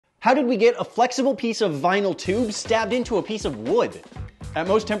How did we get a flexible piece of vinyl tube stabbed into a piece of wood? At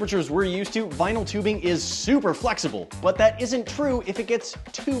most temperatures we're used to, vinyl tubing is super flexible, but that isn't true if it gets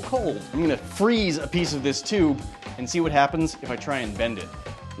too cold. I'm gonna freeze a piece of this tube and see what happens if I try and bend it.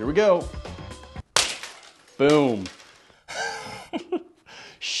 Here we go. Boom.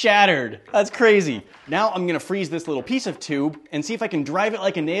 Shattered. That's crazy. Now I'm gonna freeze this little piece of tube and see if I can drive it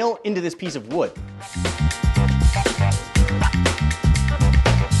like a nail into this piece of wood.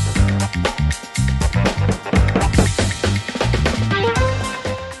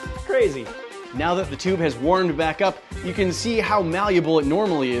 Crazy. Now that the tube has warmed back up, you can see how malleable it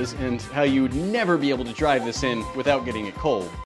normally is and how you would never be able to drive this in without getting it cold.